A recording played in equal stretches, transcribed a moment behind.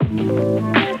Hello,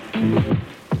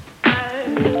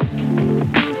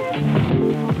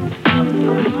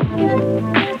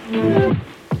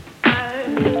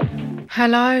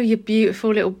 you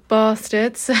beautiful little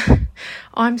bastards.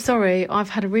 I'm sorry, I've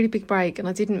had a really big break and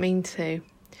I didn't mean to.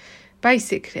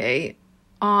 Basically,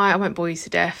 I won't bore you to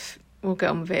death. We'll get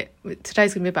on with it.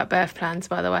 Today's going to be about birth plans,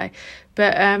 by the way.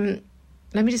 But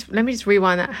let me just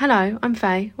rewind that. Hello, I'm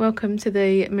Faye. Welcome to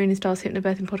the Moon and Stars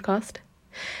Hypnobirthing podcast.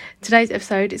 Today's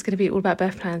episode is going to be all about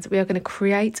birth plans. We are going to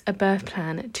create a birth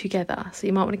plan together. So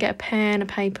you might want to get a pen,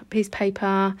 piece of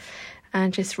paper,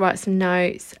 and just write some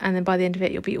notes, and then by the end of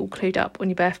it you'll be all clued up on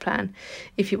your birth plan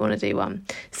if you want to do one.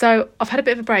 So I've had a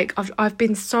bit of a break. I've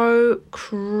been so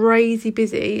crazy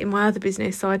busy in my other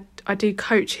business. So I do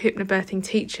coach hypnobirthing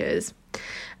teachers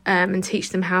and teach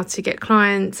them how to get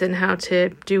clients and how to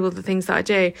do all the things that I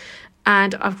do.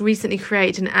 And I've recently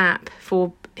created an app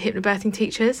for hypnobirthing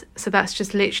teachers, so that's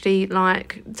just literally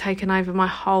like taken over my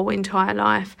whole entire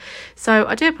life. So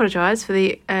I do apologise for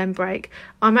the break.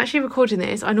 I'm actually recording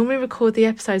this. I normally record the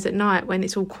episodes at night when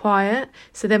it's all quiet,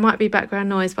 so there might be background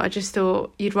noise, but I just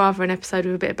thought you'd rather an episode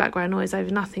with a bit of background noise over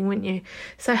nothing, wouldn't you?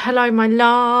 So hello my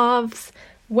loves,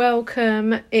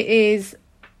 welcome. It is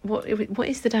what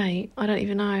is the date? I don't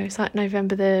even know. It's like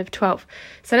November the 12th.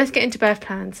 So let's get into birth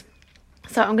plans.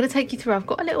 So I'm going to take you through. I've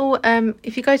got a little,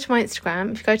 if you go to my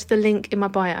Instagram, if you go to the link in my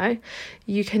bio,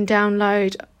 you can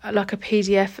download like a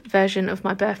PDF version of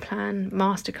my birth plan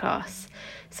masterclass.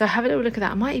 So have a little look at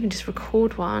that. I might even just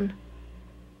record one.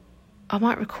 I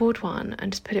might record one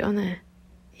and just put it on there.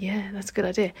 Yeah, that's a good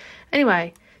idea.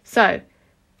 Anyway, so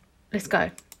let's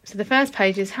go. So the first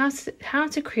page is how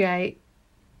to create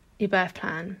your birth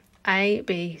plan. A,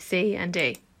 B, C and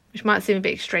D, which might seem a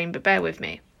bit extreme, but bear with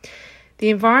me. The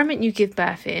environment you give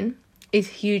birth in is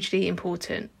hugely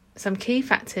important. Some key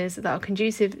factors that are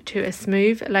conducive to a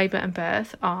smooth labour and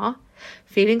birth are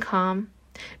feeling calm,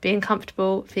 being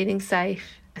comfortable, feeling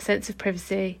safe, a sense of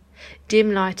privacy,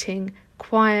 dim lighting,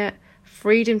 quiet,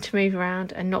 freedom to move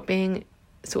around and not being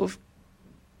sort of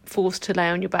forced to lay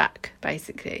on your back,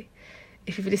 basically.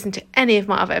 If you've listened to any of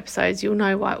my other episodes, you'll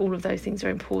know why all of those things are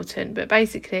important. But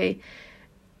basically,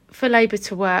 for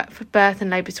birth and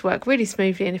labour to work really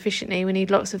smoothly and efficiently, we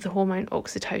need lots of the hormone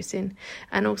oxytocin.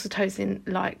 And oxytocin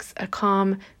likes a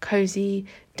calm, cosy,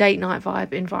 date night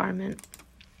vibe environment.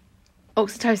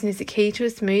 Oxytocin is the key to a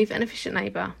smooth and efficient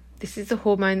labour. This is the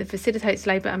hormone that facilitates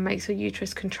labour and makes your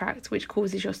uterus contract, which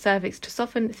causes your cervix to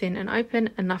soften, thin and open,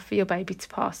 enough for your baby to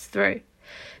pass through.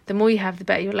 The more you have, the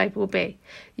better your labour will be.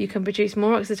 You can produce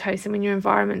more oxytocin when your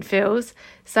environment feels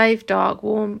safe, dark,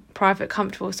 warm, private,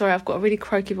 comfortable. Sorry, I've got a really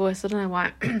croaky voice. I don't know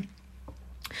why.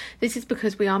 This is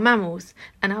because we are mammals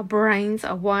and our brains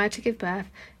are wired to give birth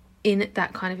in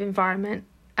that kind of environment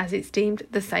as it's deemed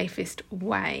the safest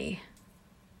way.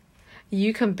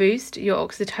 You can boost your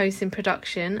oxytocin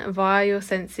production via your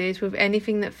senses with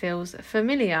anything that feels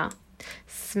familiar.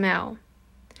 Smell.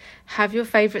 Have your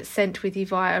favourite scent with you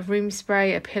via a room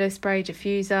spray, a pillow spray,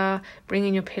 diffuser.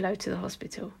 Bringing your pillow to the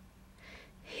hospital.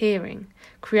 Hearing.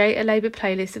 Create a labour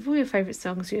playlist of all your favourite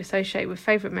songs you associate with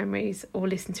favourite memories or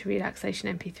listen to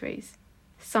relaxation MP3s.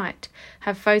 Sight.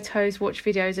 Have photos, watch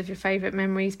videos of your favourite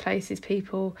memories, places,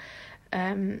 people,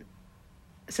 so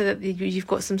that you've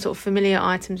got some sort of familiar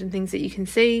items and things that you can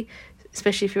see,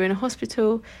 especially if you're in a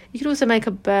hospital. You could also make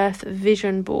a birth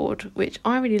vision board, which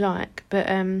I really like, but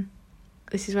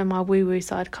this is when my woo-woo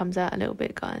side comes out a little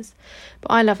bit, guys.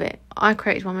 But I love it. I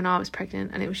created one when I was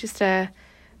pregnant, and it was just a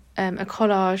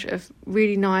collage of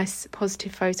really nice,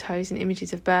 positive photos and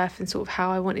images of birth and sort of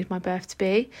how I wanted my birth to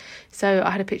be. So I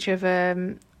had a picture of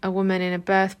a woman in a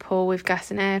birth pool with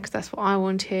gas and air, because that's what I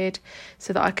wanted,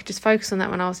 so that I could just focus on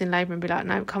that when I was in labour and be like,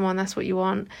 no, come on, that's what you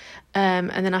want. And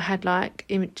then I had like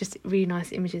just really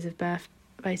nice images of birth,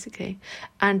 basically.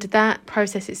 And that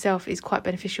process itself is quite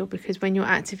beneficial, because when you're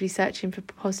actively searching for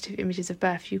positive images of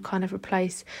birth, you kind of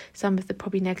replace some of the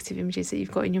probably negative images that you've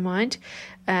got in your mind.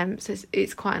 So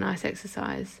it's quite a nice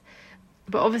exercise.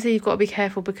 But obviously you've got to be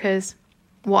careful, because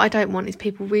what I don't want is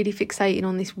people really fixating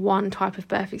on this one type of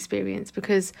birth experience,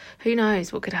 because who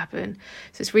knows what could happen.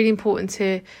 So it's really important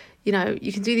to, you know,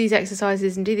 you can do these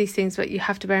exercises and do these things, but you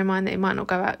have to bear in mind that it might not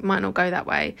go that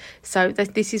way. So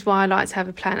this is why I like to have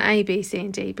a plan A, B, C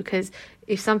and D, because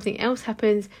if something else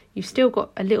happens, you've still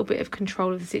got a little bit of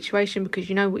control of the situation, because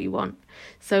you know what you want.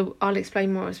 So I'll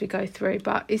explain more as we go through,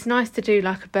 but it's nice to do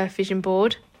like a birth vision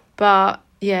board. But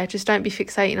yeah, just don't be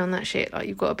fixating on that shit. Like,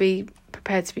 you've got to be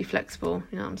prepared to be flexible,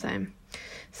 you know what I'm saying?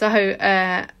 So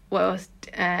what else?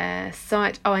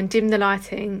 Sight. Oh, and dim the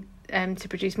lighting to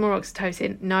produce more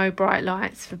oxytocin. No bright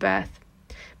lights for birth.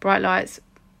 Bright lights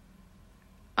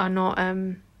are not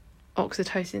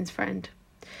oxytocin's friend.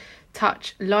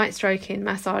 Touch, light stroking,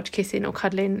 massage, kissing or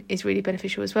cuddling is really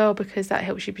beneficial as well, because that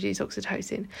helps you produce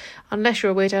oxytocin. Unless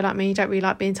you're a weirdo like me, you don't really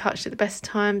like being touched at the best of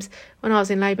times. When I was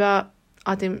in labour,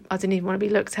 I didn't even want to be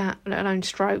looked at, let alone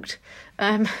stroked.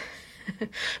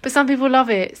 But some people love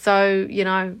it, so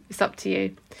it's up to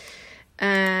you.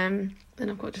 Then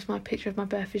I've got just my picture of my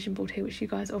birth vision board here, which you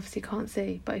guys obviously can't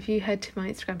see, but if you head to my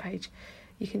Instagram page,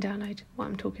 you can download what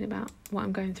I'm talking about, what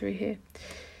I'm going through here.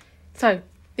 So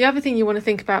the other thing you want to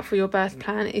think about for your birth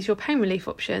plan is your pain relief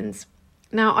options.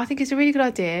 Now, I think it's a really good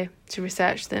idea to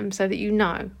research them so that you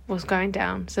know what's going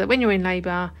down, so that when you're in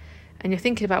labour and you're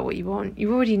thinking about what you want,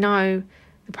 you already know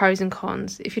the pros and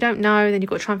cons. If you don't know, then you've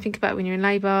got to try and think about it when you're in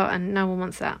labour, and no one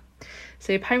wants that.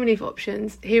 So your pain relief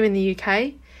options here in the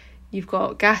UK, you've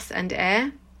got gas and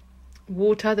air,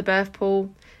 water, the birth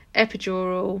pool,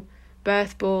 epidural,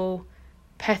 birth ball,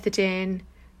 pethidine,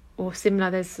 or similar,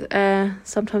 there's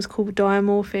sometimes called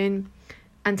diamorphine,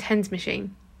 and TENS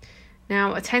machine.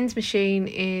 Now, a TENS machine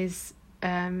is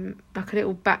like a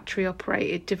little battery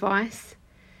operated device,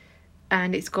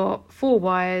 and it's got 4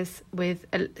 wires with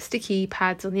sticky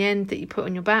pads on the end that you put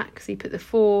on your back. So you put the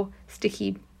 4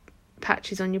 sticky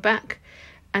patches on your back,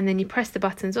 and then you press the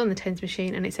buttons on the TENS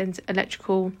machine and it sends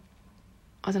electrical,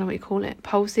 I don't know what you call it,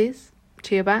 pulses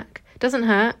to your back. It doesn't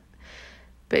hurt,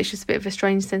 but it's just a bit of a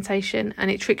strange sensation, and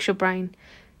it tricks your brain.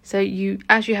 So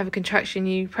as you have a contraction,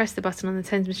 you press the button on the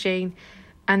TENS machine,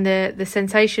 and the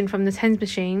sensation from the TENS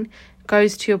machine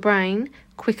goes to your brain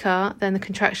quicker than the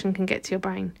contraction can get to your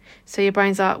brain. So your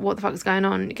brain's like, what the fuck is going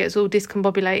on? It gets all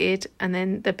discombobulated, and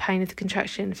then the pain of the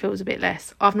contraction feels a bit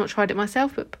less. I've not tried it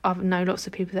myself, but I know lots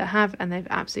of people that have, and they've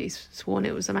absolutely sworn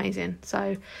it was amazing.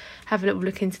 So have a little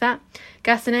look into that.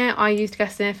 Gas and air, I used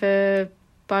gas and air for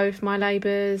both my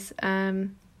labours.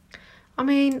 I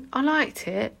mean, I liked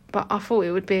it, but I thought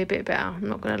it would be a bit better. I'm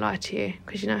not going to lie to you,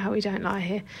 because you know how we don't lie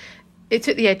here. It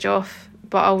took the edge off,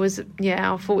 but I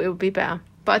thought it would be better.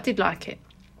 But I did like it.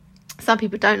 Some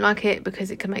people don't like it because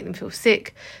it can make them feel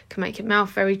sick, can make your mouth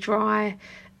very dry.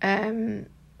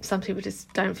 Some people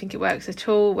just don't think it works at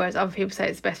all, whereas other people say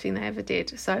it's the best thing they ever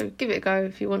did. So give it a go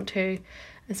if you want to,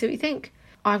 and see what you think.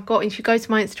 If you go to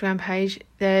my Instagram page,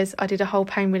 I did a whole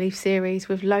pain relief series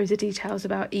with loads of details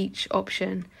about each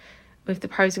option, with the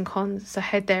pros and cons. So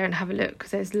head there and have a look,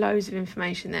 because there's loads of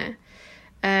information there.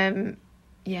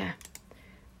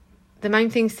 The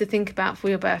main things to think about for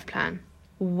your birth plan: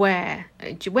 where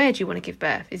do you want to give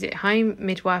birth? Is it home,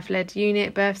 midwife led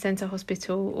unit, birth centre,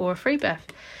 hospital, or a free birth?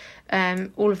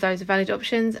 All of those are valid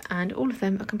options, and all of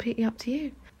them are completely up to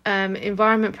you.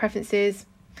 Environment preferences: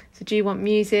 so do you want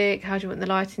music? How do you want the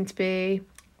lighting to be?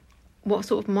 What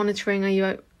sort of monitoring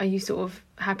are you sort of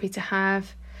happy to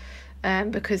have?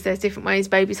 Because there's different ways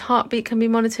baby's heartbeat can be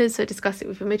monitored, so discuss it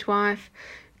with your midwife.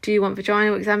 Do you want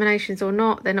vaginal examinations or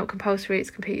not? They're not compulsory,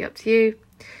 it's completely up to you.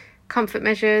 Comfort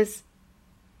measures: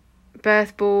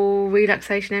 birth ball,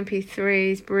 relaxation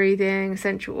MP3s, breathing,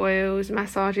 essential oils,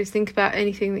 massages. Think about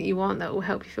anything that you want that will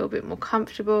help you feel a bit more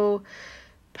comfortable.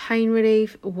 Pain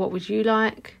relief: what would you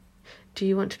like? Do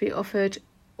you want to be offered,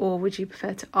 or would you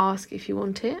prefer to ask if you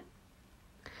want it?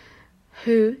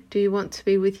 Who do you want to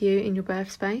be with you in your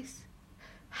birth space?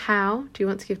 How do you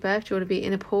want to give birth? Do you want to be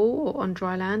in a pool or on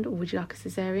dry land, or would you like a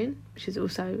cesarean, which is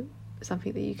also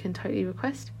something that you can totally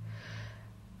request?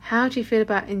 How do you feel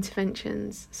about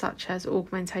interventions such as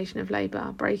augmentation of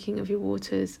labour, breaking of your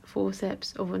waters,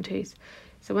 forceps or ventouse?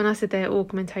 So when I said there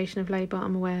augmentation of labour,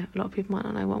 I'm aware a lot of people might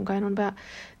not know what I'm going on about.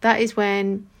 That is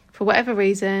when, for whatever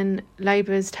reason,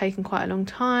 labour's taken quite a long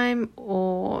time,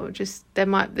 or just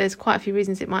there's quite a few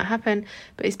reasons it might happen,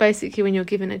 but it's basically when you're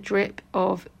given a drip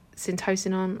of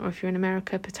Syntocinon, or if you're in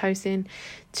America, Pitocin,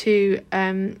 to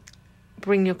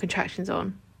bring your contractions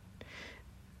on.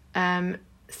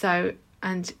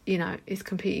 It's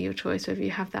completely your choice whether you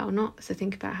have that or not, so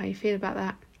think about how you feel about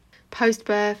that.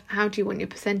 Post-birth: how do you want your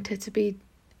placenta to be?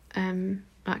 How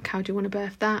do you want to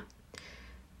birth that?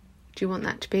 Do you want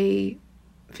that to be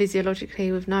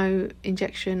physiologically with no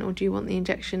injection, or do you want the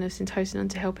injection of Syntocinon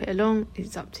to help it along?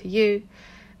 It's up to you.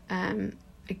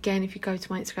 Again, if you go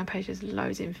to my Instagram page, there's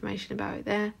loads of information about it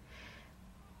there.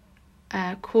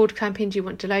 Cord clamping: do you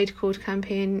want delayed cord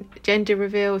clamping? Gender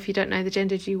reveal: if you don't know the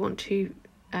gender, do you want to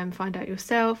find out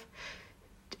yourself?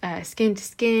 Skin to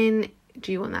skin: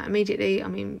 do you want that immediately? I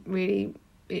mean, really,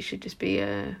 it should just be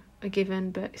a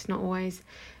given, but it's not always.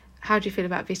 How do you feel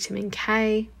about vitamin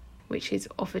K, which is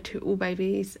offered to all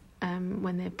babies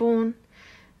when they're born?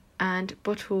 And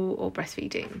bottle or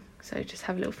breastfeeding. So just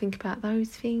have a little think about those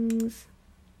things.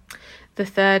 The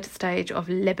third stage of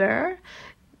labour.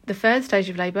 The third stage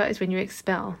of labour is when you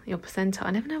expel your placenta.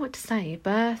 I never know what to say.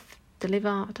 Birth, deliver,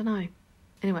 I don't know.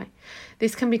 Anyway,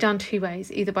 this can be done two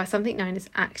ways, either by something known as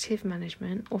active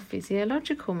management or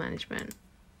physiological management.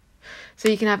 So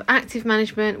you can have active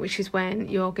management, which is when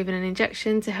you're given an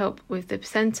injection to help with the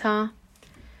placenta.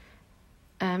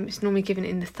 It's normally given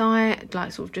in the thigh,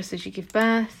 like sort of just as you give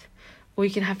birth. Or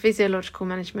you can have physiological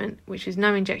management, which is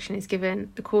no injection is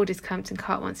given, the cord is clamped and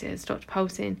cut once it has stopped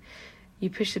pulsing. You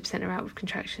push the placenta out with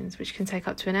contractions, which can take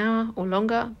up to an hour or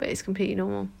longer, but it's completely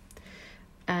normal.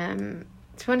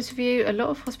 To be honest with you, a lot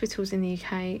of hospitals in the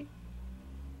UK,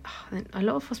 a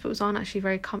lot of hospitals aren't actually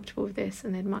very comfortable with this,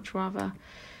 and they'd much rather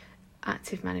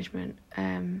active management.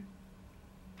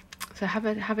 So have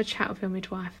a chat with your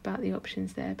midwife about the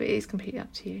options there, but it is completely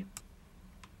up to you.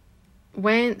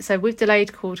 With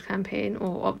delayed cord clamping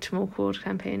or optimal cord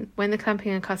clamping, when the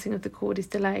clamping and cutting of the cord is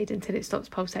delayed until it stops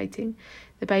pulsating,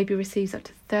 the baby receives up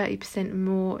to 30%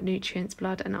 more nutrients,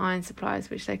 blood and iron supplies,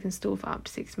 which they can store for up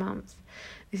to 6 months.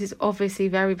 This is obviously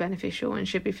very beneficial and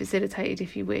should be facilitated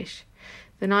if you wish.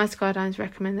 The NICE guidelines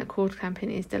recommend that cord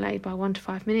clamping is delayed by 1 to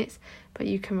 5 minutes, but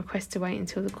you can request to wait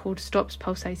until the cord stops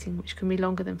pulsating, which can be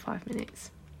longer than 5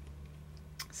 minutes.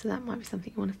 So that might be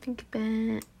something you want to think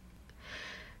about.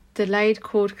 Delayed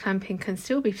cord clamping can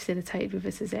still be facilitated with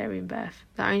a caesarean birth.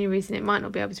 The only reason it might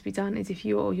not be able to be done is if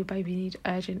you or your baby need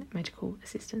urgent medical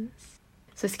assistance.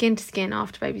 So skin to skin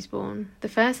after baby's born. The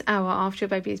first hour after your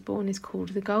baby is born is called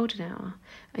the golden hour,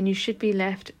 and you should be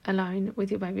left alone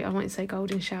with your baby. I want to say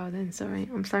golden shower then, sorry,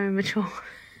 I'm so immature.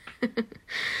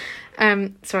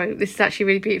 Sorry, this is actually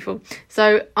really beautiful.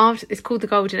 So it's called the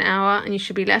golden hour, and you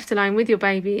should be left alone with your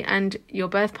baby and your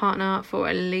birth partner for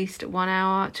at least 1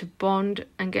 hour to bond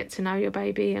and get to know your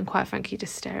baby, and quite frankly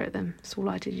just stare at them. That's all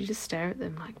I did. You just stare at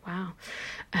them like, wow,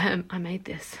 I made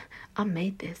this.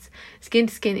 Skin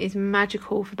to skin is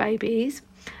magical for babies,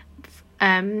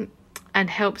 and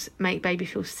helps make baby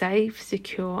feel safe,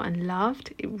 secure and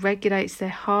loved. It regulates their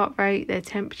heart rate, their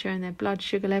temperature and their blood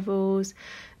sugar levels,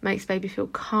 makes baby feel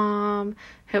calm,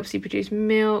 helps you produce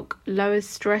milk, lowers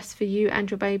stress for you and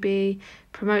your baby,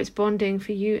 promotes bonding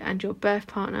for you and your birth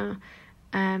partner,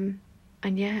 and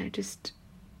yeah, it's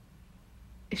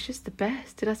just the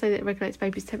best. Did I say that it regulates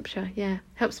baby's temperature? Yeah,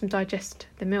 helps them digest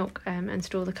the milk and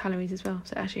store the calories as well,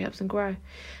 so it actually helps them grow. I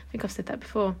think I've said that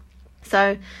before.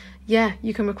 So yeah,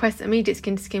 you can request immediate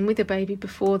skin to skin with your baby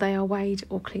before they are weighed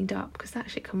or cleaned up, because that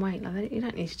shit can wait. Like, you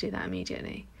don't need to do that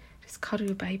immediately. Just cuddle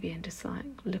your baby and just like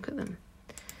look at them.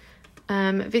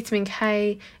 Vitamin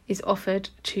K is offered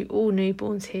to all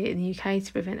newborns here in the UK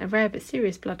to prevent a rare but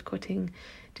serious blood clotting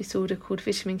disorder called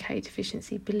vitamin K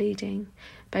deficiency bleeding.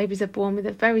 Babies are born with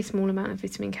a very small amount of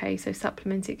vitamin K, so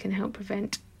supplement it can help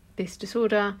prevent this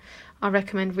disorder. I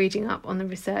recommend reading up on the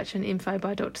research and info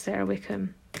by Dr. Sarah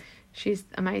Wickham. She's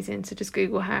amazing, so just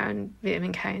Google her and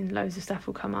vitamin K and loads of stuff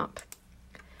will come up.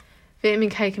 Vitamin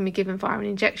K can be given via an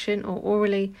injection or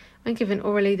orally. When given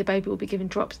orally, the baby will be given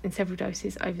drops in several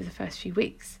doses over the first few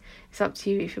weeks. It's up to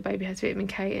you if your baby has vitamin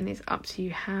K, and it's up to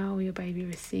you how your baby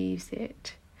receives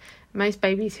it. Most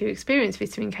babies who experience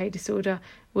vitamin K disorder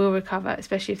will recover,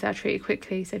 especially if they're treated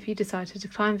quickly. So if you decide to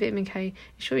decline vitamin K,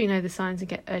 ensure you know the signs and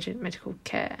get urgent medical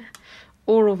care.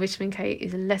 Oral vitamin K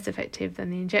is less effective than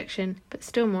the injection, but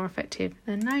still more effective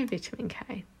than no vitamin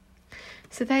K.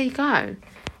 So there you go.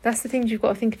 That's the things you've got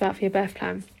to think about for your birth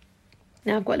plan.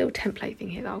 Now I've got a little template thing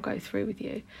here that I'll go through with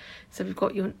you. So we've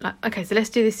got your, okay, so let's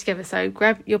do this together. So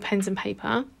grab your pens and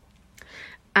paper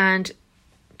and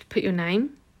put your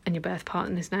name and your birth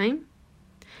partner's name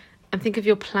and think of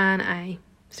your plan A.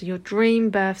 So your dream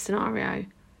birth scenario.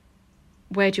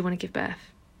 Where do you want to give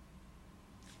birth?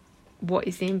 What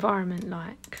is the environment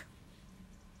like?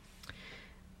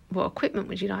 What equipment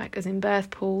would you like? As in birth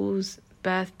pools,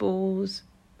 birth balls,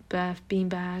 birth bean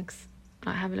bags.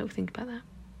 Like, have a little think about that.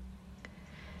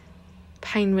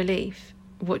 Pain relief.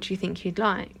 What do you think you'd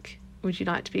like? Would you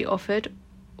like to be offered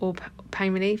or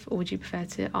pain relief, or would you prefer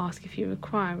to ask if you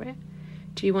require it?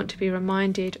 Do you want to be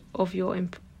reminded of your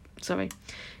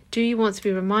Do you want to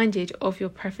be reminded of your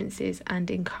preferences and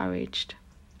encouraged?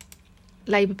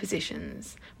 Labour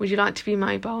positions. Would you like to be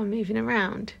mobile and moving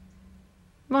around?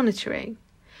 Monitoring.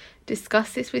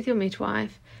 Discuss this with your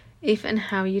midwife, if and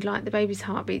how you'd like the baby's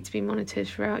heartbeat to be monitored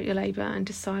throughout your labour, and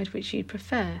decide which you'd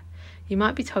prefer. You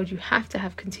might be told you have to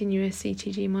have continuous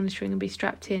CTG monitoring and be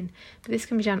strapped in, but this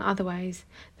can be done other ways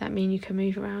that mean you can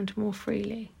move around more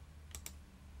freely.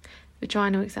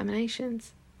 Vaginal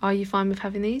examinations. Are you fine with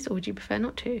having these, or would you prefer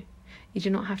not to? You do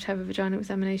not have to have a vaginal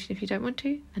examination if you don't want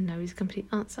to, and no is a complete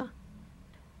answer.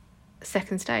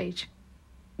 Second stage.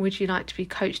 Would you like to be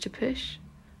coached to push,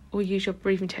 or use your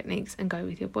breathing techniques and go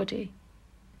with your body?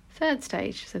 Third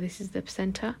stage, so this is the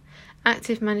placenta.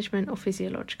 Active management or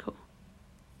physiological.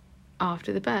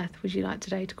 after the birth. Would you like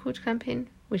delayed cord clamping?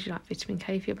 Would you like vitamin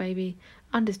K for your baby?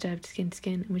 Undisturbed skin to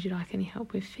skin? And would you like any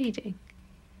help with feeding?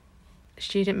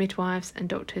 Student midwives and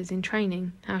doctors in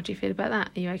training. How do you feel about that?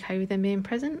 Are you okay with them being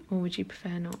present, or would you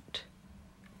prefer not?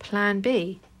 Plan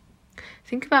B.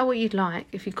 Think about what you'd like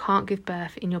if you can't give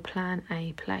birth in your Plan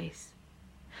A place.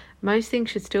 Most things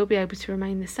should still be able to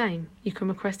remain the same. You can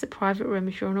request a private room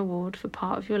if you're on a ward for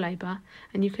part of your labour,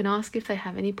 and you can ask if they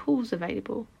have any pools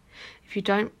available. If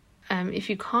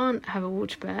you can't have a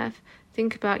water birth,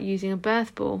 think about using a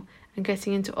birth ball and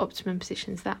getting into optimum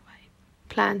positions that way.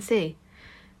 Plan C.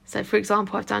 So, for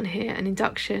example, I've done here an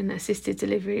induction, assisted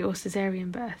delivery or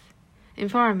caesarean birth.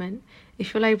 Environment.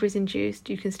 If your labour is induced,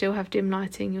 you can still have dim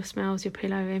lighting, your smells, your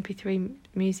pillow, MP3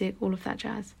 music, all of that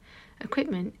jazz.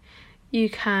 Equipment. You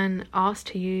can ask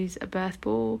to use a birth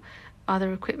ball,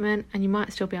 other equipment, and you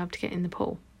might still be able to get in the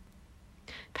pool.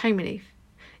 Pain relief.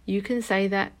 You can say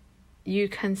that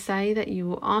you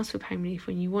will ask for pain relief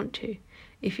when you want to.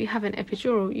 If you have an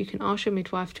epidural, you can ask your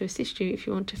midwife to assist you if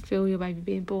you want to feel your baby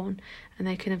being born, and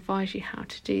they can advise you how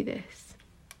to do this.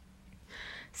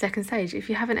 Second stage. If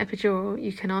you have an epidural,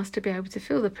 you can ask to be able to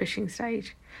feel the pushing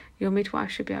stage. Your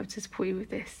midwife should be able to support you with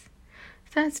this.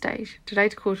 Third stage.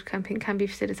 Delayed cord clamping can be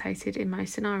facilitated in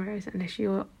most scenarios unless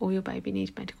you or your baby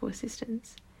need medical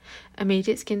assistance.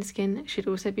 Immediate skin to skin should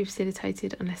also be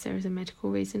facilitated unless there is a medical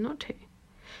reason not to.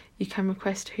 You can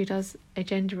request who does a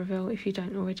gender reveal if you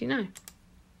don't already know.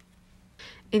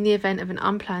 In the event of an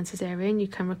unplanned caesarean, you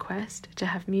can request to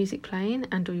have music playing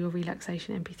and or your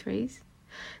relaxation MP3s,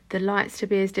 the lights to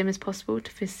be as dim as possible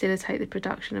to facilitate the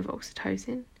production of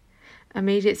oxytocin,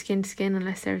 immediate skin to skin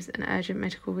unless there is an urgent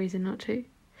medical reason not to.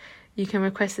 You can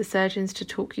request the surgeons to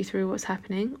talk you through what's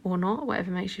happening or not,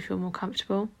 whatever makes you feel more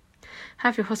comfortable.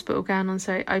 Have your hospital gown on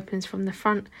so it opens from the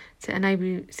front to enable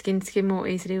you skin to skin more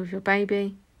easily with your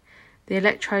baby. The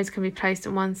electrodes can be placed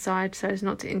on one side so as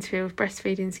not to interfere with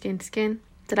breastfeeding skin to skin.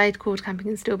 Delayed cord clamping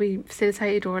can still be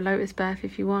facilitated, or a lotus birth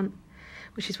if you want,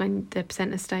 which is when the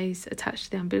placenta stays attached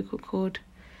to the umbilical cord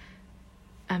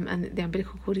and the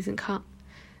umbilical cord isn't cut.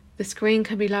 The screen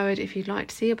can be lowered if you'd like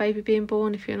to see a baby being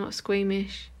born, if you're not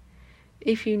squeamish.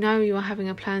 If you know you are having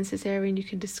a planned caesarean, you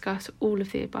can discuss all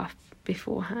of the above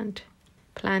beforehand.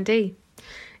 Plan D.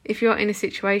 If you're in a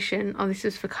situation, this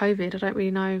was for COVID, I don't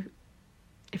really know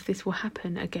if this will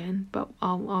happen again, but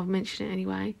I'll mention it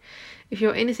anyway. If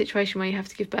you're in a situation where you have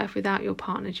to give birth without your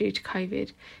partner due to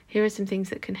COVID, here are some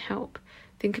things that can help.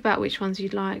 Think about which ones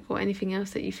you'd like, or anything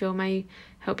else that you feel may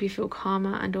help you feel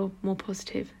calmer and or more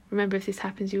positive. Remember, if this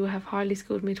happens, you will have highly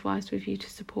skilled midwives with you to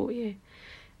support you.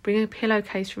 Bring a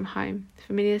pillowcase from home.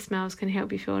 Familiar smells can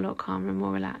help you feel a lot calmer and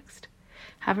more relaxed.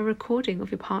 Have a recording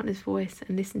of your partner's voice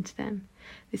and listen to them.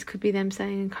 This could be them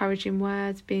saying encouraging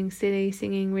words, being silly,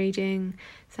 singing, reading,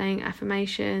 saying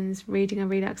affirmations, reading a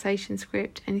relaxation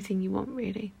script, anything you want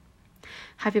really.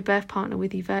 Have your birth partner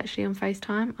with you virtually on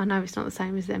FaceTime. I know it's not the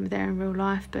same as them there in real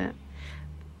life, but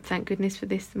thank goodness for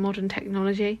this modern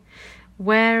technology.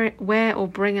 Wear or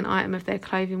bring an item of their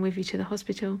clothing with you to the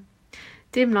hospital.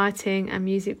 Dim lighting and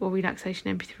music or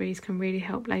relaxation MP3s can really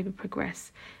help labour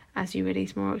progress as you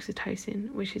release more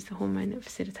oxytocin, which is the hormone that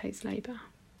facilitates labour.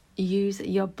 Use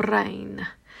your brain.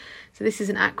 So this is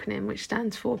an acronym which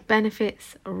stands for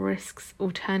benefits, risks,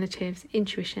 alternatives,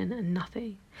 intuition and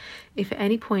nothing. If at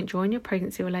any point during your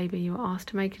pregnancy or labour you are asked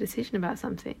to make a decision about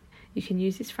something, you can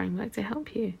use this framework to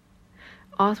help you.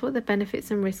 Ask what the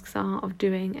benefits and risks are of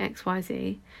doing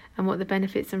XYZ and what the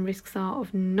benefits and risks are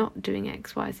of not doing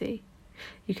XYZ.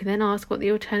 You can then ask what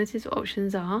the alternatives or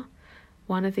options are.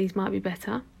 One of these might be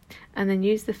better, and then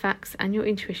use the facts and your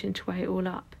intuition to weigh it all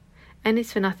up. N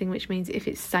is for nothing, which means if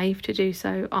it's safe to do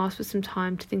so, ask for some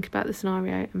time to think about the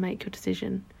scenario and make your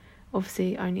decision.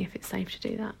 Obviously, only if it's safe to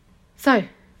do that. So,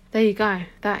 there you go.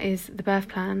 That is the birth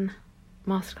plan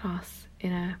masterclass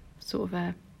in a sort of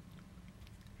a...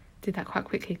 Did that quite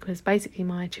quickly because basically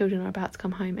my children are about to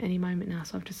come home any moment now,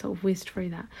 so I've just sort of whizzed through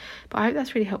that. But I hope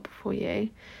that's really helpful for you.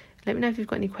 Let me know if you've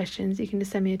got any questions. You can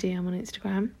just send me a DM on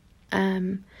Instagram.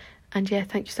 And yeah,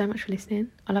 thank you so much for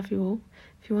listening. I love you all.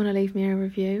 If you want to leave me a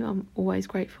review, I'm always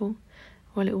grateful.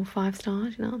 Or a little 5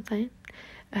 stars, you know what I'm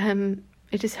saying?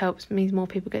 It just helps, means more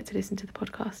people get to listen to the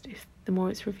podcast if the more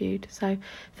it's reviewed. So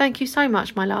thank you so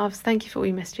much, my loves. Thank you for all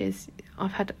your messages.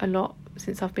 I've had a lot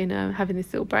since I've been having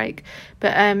this little break.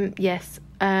 But yes,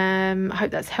 I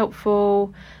hope that's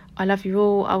helpful. I love you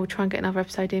all. I will try and get another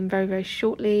episode in very, very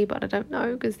shortly, but I don't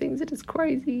know because things are just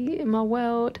crazy in my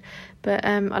world. But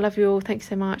I love you all. Thank you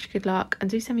so much. Good luck. And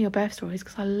do send me your birth stories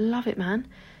because I love it, man.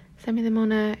 Send me them on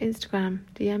Instagram.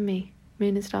 DM me.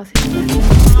 Moon and Stars.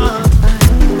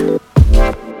 Bye.